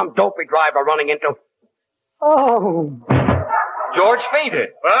thing. Some dopey driver running into... Oh. George fainted.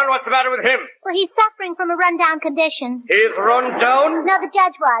 Well, what's the matter with him? Well, he's suffering from a rundown condition. He's run down? No, the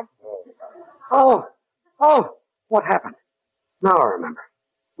judge was. Oh, what happened? Now I remember.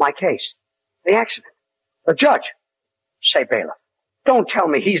 My case. The accident. The judge. Say, bailiff, don't tell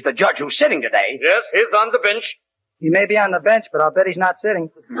me he's the judge who's sitting today. Yes, he's on the bench. He may be on the bench, but I'll bet he's not sitting.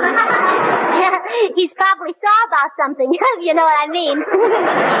 He's probably sore about something, if you know what I mean.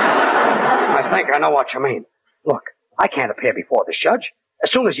 I think I know what you mean. Look, I can't appear before this judge.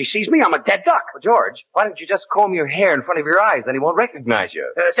 As soon as he sees me, I'm a dead duck. Well, George, why don't you just comb your hair in front of your eyes? Then he won't recognize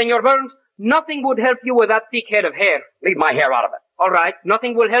you. Senor Burns, nothing would help you with that thick head of hair. Leave my hair out of it. All right,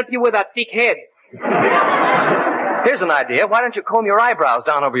 nothing will help you with that thick head. Here's an idea. Why don't you comb your eyebrows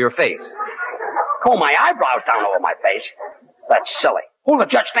down over your face? Comb my eyebrows down over my face? That's silly. Who'll the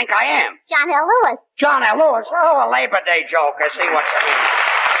judge think I am? John L. Lewis. John L. Lewis? Oh, a Labor Day joke. I see what you mean.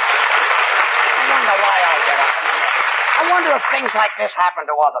 I wonder why I get up. I wonder if things like this happen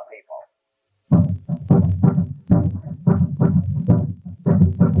to other people.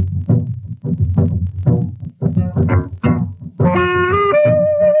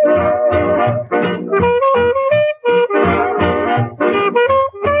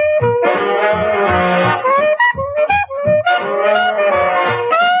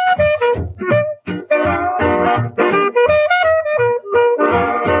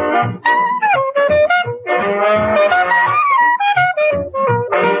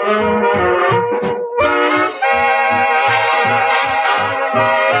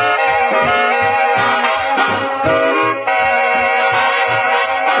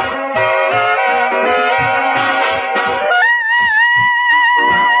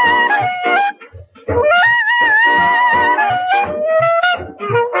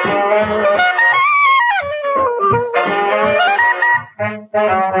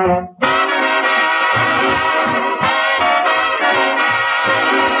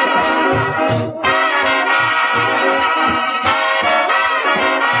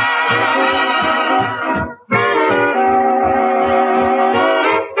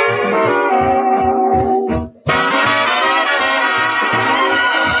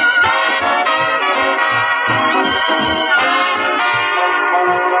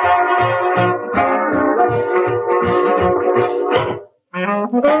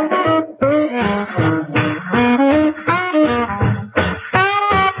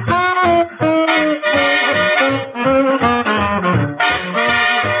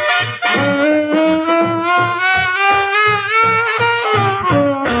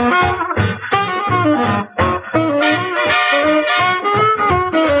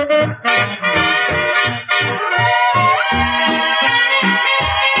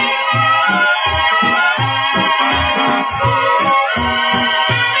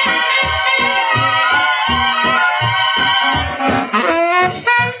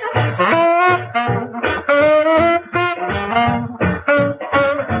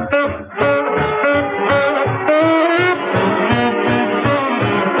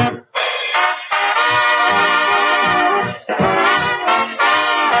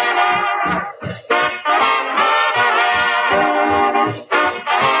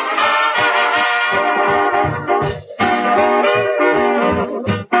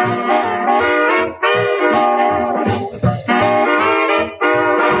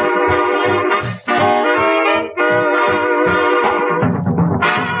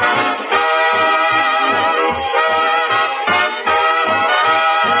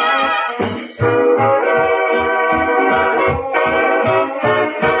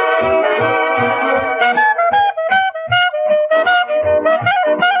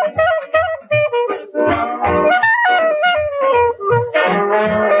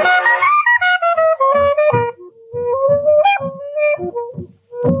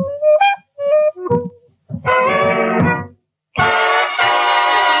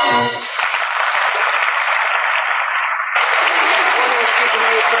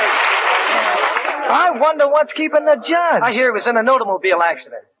 wonder what's keeping the judge. I hear he was in an automobile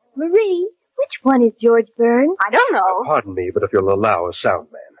accident. Marie, which one is George Burns? I don't know. Pardon me, but if you'll allow a sound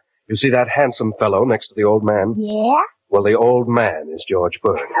man. You see that handsome fellow next to the old man? Yeah? Well, the old man is George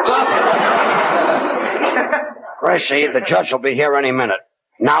Burns. Gracie, the judge will be here any minute.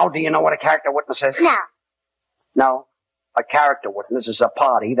 Now, do you know what a character witness is? No. No. A character witness is a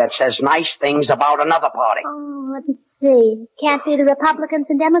party that says nice things about another party. Oh, let me see. Can't be the Republicans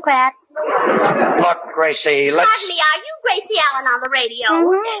and Democrats. Look, Gracie, let's... Pardon me, are you Gracie Allen on the radio?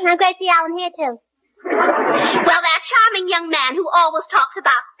 Mm-hmm. I'm Gracie Allen here, too. Well, that charming young man who always talks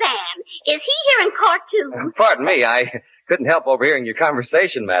about Spam, is he here in court, too? Pardon me, I couldn't help overhearing your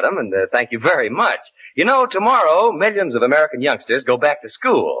conversation, madam, and thank you very much. You know, tomorrow, millions of American youngsters go back to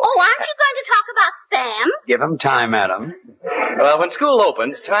school. Oh, aren't you going to talk about Spam? Give him time, madam. Well, when school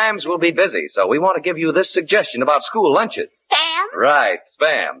opens, times will be busy, so we want to give you this suggestion about school lunches. Spam? Right,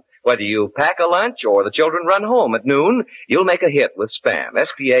 Spam. Whether you pack a lunch or the children run home at noon, you'll make a hit with Spam,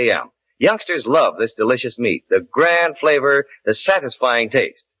 S-P-A-M. Youngsters love this delicious meat, the grand flavor, the satisfying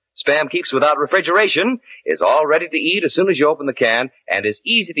taste. Spam keeps without refrigeration, is all ready to eat as soon as you open the can, and is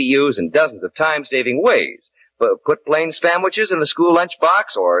easy to use in dozens of time-saving ways. Put plain Spamwiches in the school lunch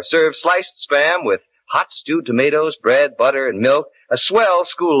box or serve sliced Spam with hot stewed tomatoes, bread, butter, and milk. A swell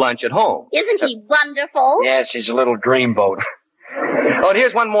school lunch at home. Isn't he wonderful? Yes, he's a little dreamboat. Oh, and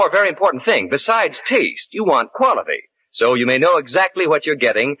here's one more very important thing. Besides taste, you want quality. So you may know exactly what you're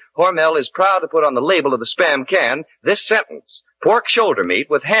getting. Hormel is proud to put on the label of the Spam can this sentence: pork shoulder meat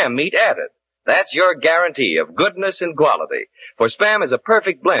with ham meat added. That's your guarantee of goodness and quality. For Spam is a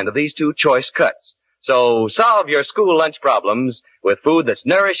perfect blend of these two choice cuts. So solve your school lunch problems with food that's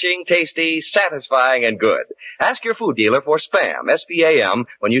nourishing, tasty, satisfying, and good. Ask your food dealer for Spam, S-P-A-M,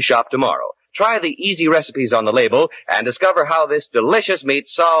 when you shop tomorrow. Try the easy recipes on the label and discover how this delicious meat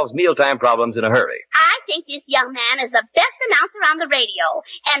solves mealtime problems in a hurry. I think this young man is the best announcer on the radio.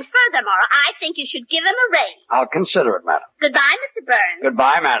 And furthermore, I think you should give him a raise. I'll consider it, madam. Goodbye, Mr. Burns.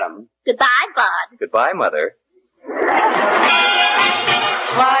 Goodbye, madam. Goodbye, Bud. Goodbye, Mother.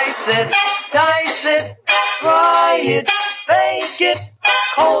 Slice it, dice it, fry it, bake it,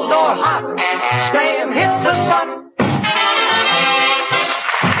 cold or hot. Spam hits the spot.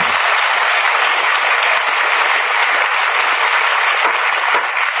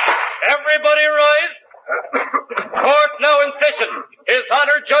 Everybody rise. Court now in session. His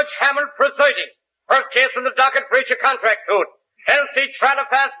Honor Judge Hammond presiding. First case from the docket, breach of contract suit. Elsie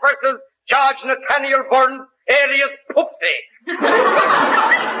Tralafast versus George Nathaniel Burns, alias Poopsie.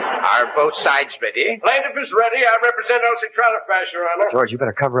 Are both sides ready? Plaintiff is ready. I represent Elsie Tralafast, Your Honor. George, you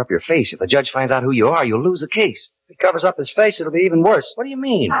better cover up your face. If the judge finds out who you are, you'll lose the case. If he covers up his face, it'll be even worse. What do you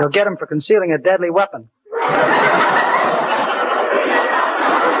mean? He'll get him for concealing a deadly weapon.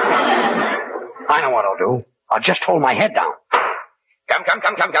 I know what I'll do. I'll just hold my head down. Come.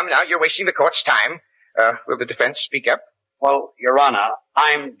 Now, you're wasting the court's time. Will the defense speak up? Well, Your Honor,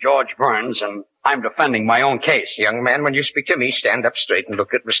 I'm George Burns, and I'm defending my own case. Young man, when you speak to me, stand up straight and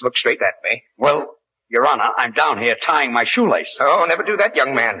look straight at me. Well, Your Honor, I'm down here tying my shoelace. Oh, never do that,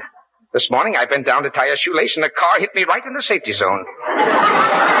 young man. This morning I bent down to tie a shoelace, and a car hit me right in the safety zone.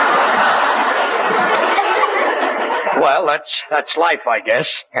 Well, that's life, I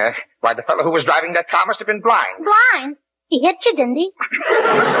guess. Why, the fellow who was driving that car must have been blind. Blind? He hit you, didn't he?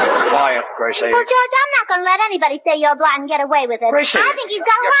 Quiet, Gracie. Well, George, I'm not going to let anybody say you're blind and get away with it. Gracie, I think he's got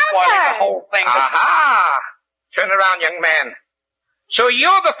You're spoiling the laughter. whole thing. Aha! Turn around, young man. So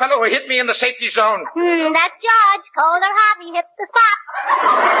you're the fellow who hit me in the safety zone. That's George. Cold or hot, he hits the spot.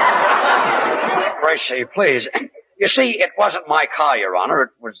 Gracie, please. You see, it wasn't my car, Your Honor.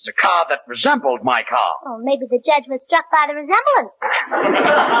 It was the car that resembled my car. Oh, maybe the judge was struck by the resemblance.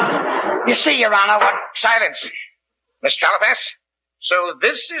 You see, Your Honor, what... Silence. Miss Tralafast, so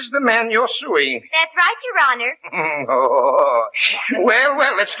this is the man you're suing. That's right, Your Honor. Oh, well,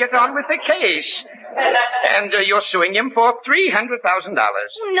 let's get on with the case. And you're suing him for $300,000.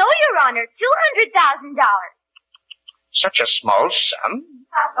 No, Your Honor, $200,000. Such a small sum.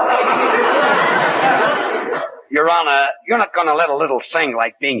 Your Honor, you're not going to let a little thing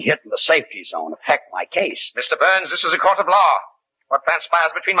like being hit in the safety zone affect my case. Mr. Burns, this is a court of law. What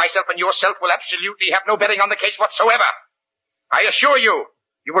transpires between myself and yourself will absolutely have no bearing on the case whatsoever. I assure you,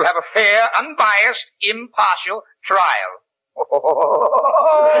 you will have a fair, unbiased, impartial trial.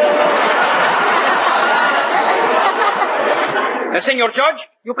 Senor Judge,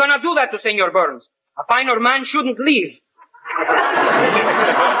 you cannot do that to Senor Burns. A finer man shouldn't leave.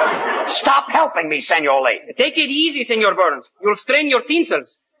 Stop helping me, Senor Lee. Take it easy, Senor Burns. You'll strain your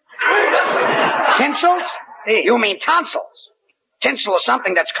tinsels. Tinsels? You mean tonsils. Tinsel is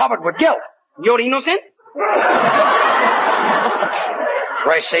something that's covered with guilt. You're innocent?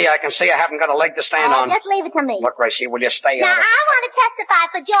 Gracie, I can see I haven't got a leg to stand on. Just leave it to me. Look, Gracie, will you stay Now, out of it? I want to testify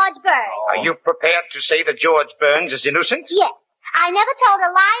for George Burns. Are you prepared to say that George Burns is innocent? Yes. I never told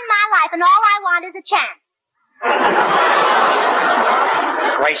a lie in my life, and all I want is a chance.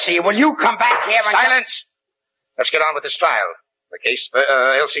 Gracie, will you come back here and... Silence! Let's get on with this trial. The case for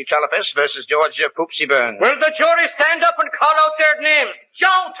Elsie Tralafas versus George Poopsie Burns. Will the jury stand up and call out their names?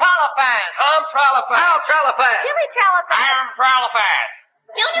 Joan Tralafas. Tom Tralafas. Al Tralafas. Jimmy Tralafas. Aaron Tralafas.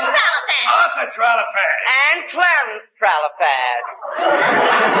 Junior Tralafas. Arthur Tralafas. And Clarence Tralafas.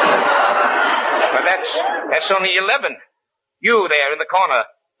 Well, that's only 11. You there in the corner.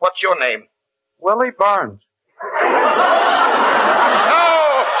 What's your name? Willie Burns.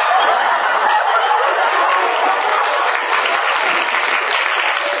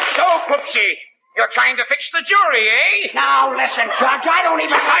 So, Poopsie, you're trying to fix the jury, eh? Now, listen, Judge, I don't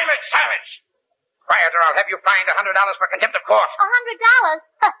even... Silence! Quiet, or I'll have you fined $100 for contempt of court. $100?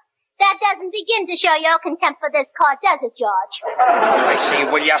 Huh. That doesn't begin to show your contempt for this court, does it, George? Gracie,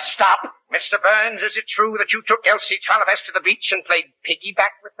 will you stop? Mr. Burns, is it true that you took Elsie Tralafas to the beach and played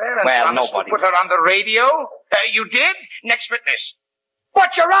piggyback with her and Well, promised nobody. to put her on the radio? You did? Next witness.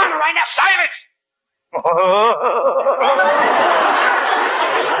 But, Your Honor, I never... Silence!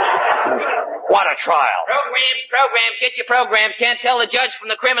 What a trial. Programs. Get your programs. Can't tell the judge from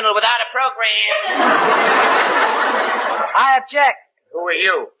the criminal without a program. I object. Who are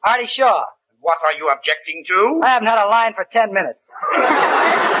you? Artie Shaw. What are you objecting to? I haven't had a line for 10 minutes.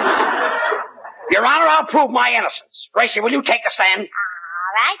 Your Honor, I'll prove my innocence. Gracie, will you take a stand?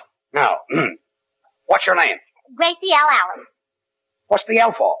 All right. No. What's your name? Gracie L. Allen. What's the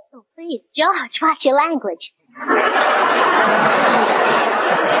L for? Oh, please, George, watch your language.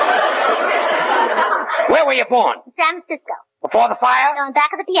 Where were you born? San Francisco. Before the fire? On the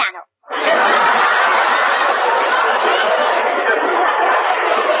back of the piano.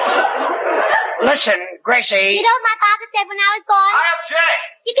 Listen, Gracie. You know what my father said when I was born? I object.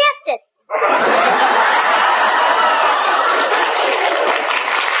 You guessed it.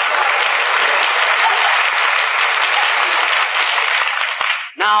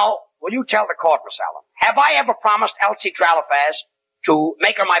 Now, will you tell the court, Miss Allen, have I ever promised Elsie Tralafas to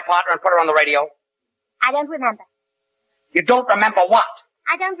make her my partner and put her on the radio? I don't remember. You don't remember what?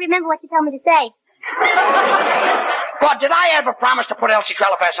 I don't remember what you told me to say. But did I ever promise to put Elsie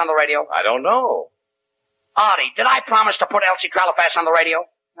Tralafas on the radio? I don't know. Artie, did I promise to put Elsie Tralafas on the radio?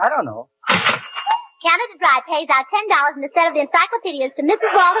 I don't know. Canada Dry pays out $10 in a set of the encyclopedias to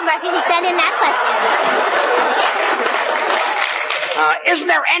Mrs. Walter Murphy who sent in that question. Isn't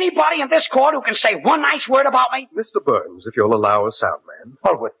there anybody in this court who can say one nice word about me? Mr. Burns, if you'll allow us out, man.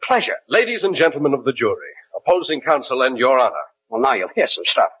 Well, with pleasure. Ladies and gentlemen of the jury, opposing counsel and your honor. Well, now you'll hear some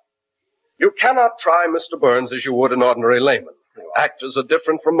stuff. You cannot try Mr. Burns as you would an ordinary layman. Actors are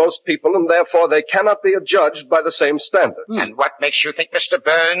different from most people, and therefore they cannot be adjudged by the same standards. And what makes you think Mr.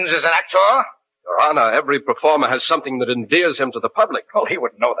 Burns is an actor? Your honor, every performer has something that endears him to the public. Oh, he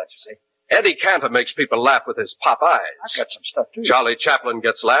wouldn't know that, you see. Eddie Cantor makes people laugh with his pop eyes. I've got some stuff, too. Charlie Chaplin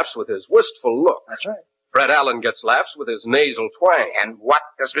gets laughs with his wistful look. That's right. Fred Allen gets laughs with his nasal twang. And what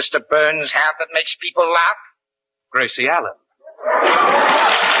does Mr. Burns have that makes people laugh? Gracie Allen.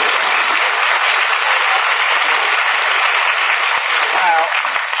 Well,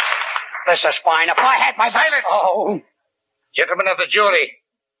 this is fine. If I had my... Silence! Oh. Gentlemen of the jury,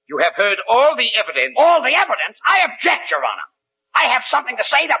 you have heard all the evidence. All the evidence? I object, Your Honor. I have something to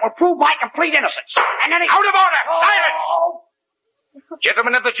say that will prove my complete innocence. And any... Out of order! Silence!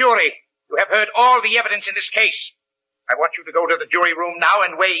 Gentlemen of the jury, you have heard all the evidence in this case. I want you to go to the jury room now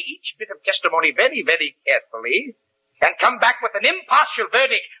and weigh each bit of testimony very, very carefully and come back with an impartial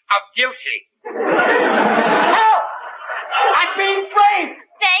verdict of guilty. Help! I'm being framed!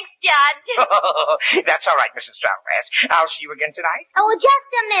 Thanks, Judge. That's all right, Mrs. Tralafas. I'll see you again tonight. Oh, well, just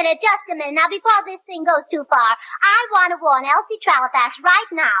a minute. Now, before this thing goes too far, I want to warn Elsie Tralafas right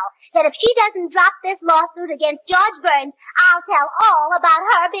now that if she doesn't drop this lawsuit against George Burns, I'll tell all about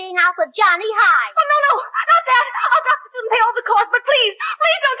her being out with Johnny Hyde. Oh, no, not that. I'll drop the suit and pay all the costs, but please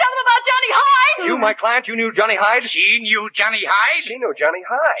don't tell them about Johnny Hyde. You, my client, you knew Johnny Hyde? She knew Johnny Hyde? She knew Johnny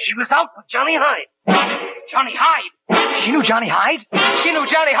Hyde. She was out with Johnny Hyde. Johnny Hyde? She knew Johnny Hyde? She knew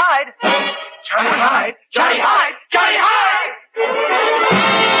Johnny Hyde. Johnny Hyde? Johnny Hyde? Johnny Hyde!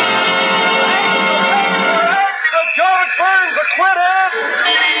 The George Burns acquitted!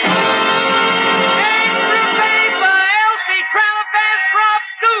 Everybody by Elsie Tralafas drop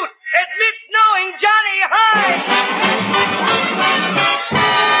suit admits knowing Johnny Hyde.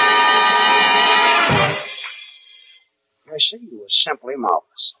 I see, you were simply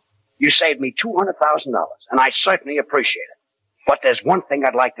marvelous. You saved me $200,000, and I certainly appreciate it. But there's one thing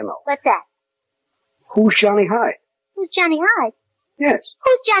I'd like to know. What's that? Who's Johnny Hyde? Who's Johnny Hyde? Yes.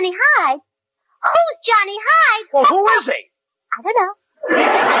 Who's Johnny Hyde? Who's Johnny Hyde? Well, who is he? I don't know.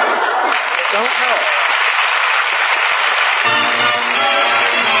 I don't know.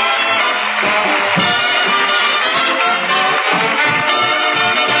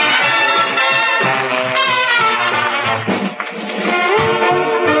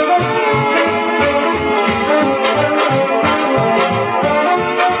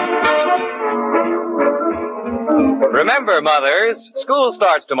 Remember, mothers, school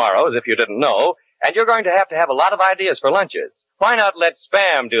starts tomorrow, as if you didn't know, and you're going to have a lot of ideas for lunches. Why not let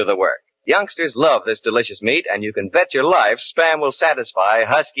Spam do the work? Youngsters love this delicious meat, and you can bet your life Spam will satisfy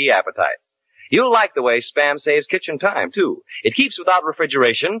husky appetites. You'll like the way Spam saves kitchen time, too. It keeps without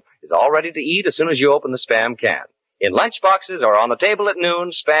refrigeration, is all ready to eat as soon as you open the Spam can. In lunch boxes or on the table at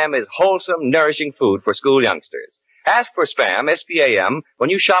noon, Spam is wholesome, nourishing food for school youngsters. Ask for Spam, S-P-A-M, when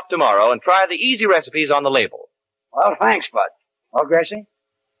you shop tomorrow and try the easy recipes on the label. Well, thanks, Bud. Well, Gracie,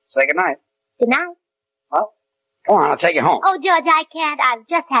 say goodnight. Good night. Well, come on, I'll take you home. Oh, George, I can't. I've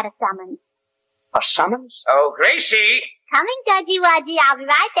just had a summons. A summons? Oh, Gracie! Coming, Georgie Wudgie. I'll be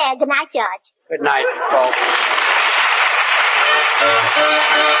right there. Good night, George. Good night, folks.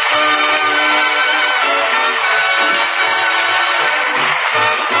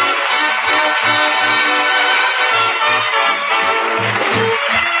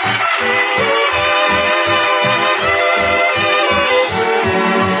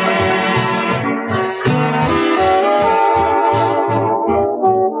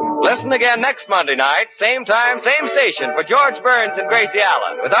 Listen again next Monday night, same time, same station, for George Burns and Gracie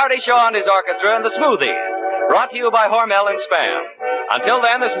Allen, with Artie Shaw and his orchestra and the Smoothies. Brought to you by Hormel and Spam. Until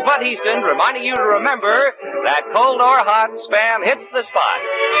then, this is Bud Easton reminding you to remember that cold or hot, Spam hits the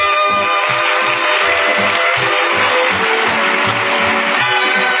spot.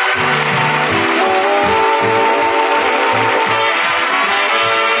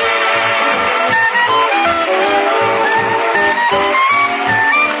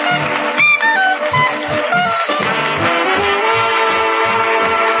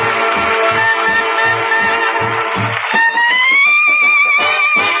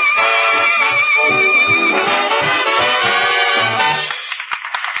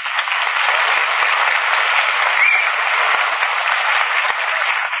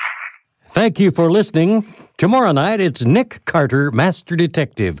 Thank you for listening. Tomorrow night, it's Nick Carter, Master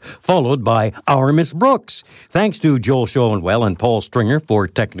Detective, followed by Our Miss Brooks. Thanks to Joel Schoenwell and Paul Stringer for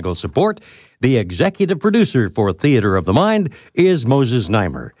technical support. The executive producer for Theater of the Mind is Moses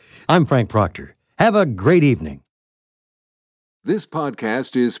Neimer. I'm Frank Proctor. Have a great evening. This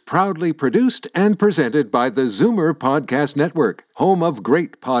podcast is proudly produced and presented by the Zoomer Podcast Network, home of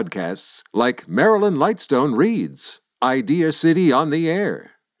great podcasts like Marilyn Lightstone Reads, Idea City on the Air,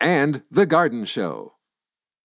 and The Garden Show.